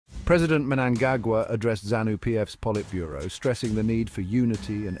President Mnangagwa addressed ZANU-PF's Politburo, stressing the need for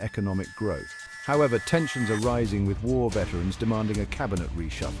unity and economic growth. However, tensions are rising with war veterans demanding a cabinet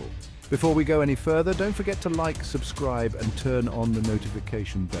reshuffle. Before we go any further, don't forget to like, subscribe and turn on the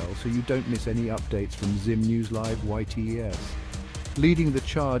notification bell so you don't miss any updates from Zim News Live YTES. Leading the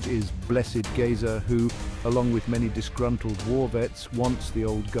charge is Blessed Gazer, who, along with many disgruntled war vets, wants the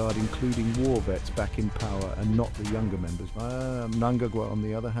old guard, including war vets, back in power and not the younger members. Mnangagwa, on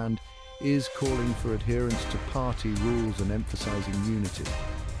the other hand, is calling for adherence to party rules and emphasizing unity.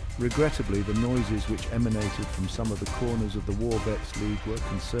 Regrettably, the noises which emanated from some of the corners of the War Vets League were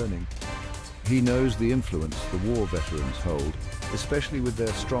concerning. He knows the influence the war veterans hold, especially with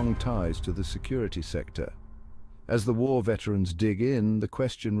their strong ties to the security sector. As the war veterans dig in, the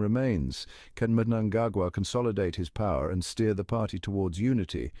question remains, can Mnangagwa consolidate his power and steer the party towards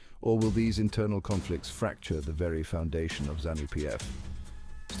unity, or will these internal conflicts fracture the very foundation of ZANU-PF?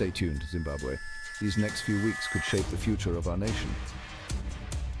 Stay tuned, Zimbabwe. These next few weeks could shape the future of our nation.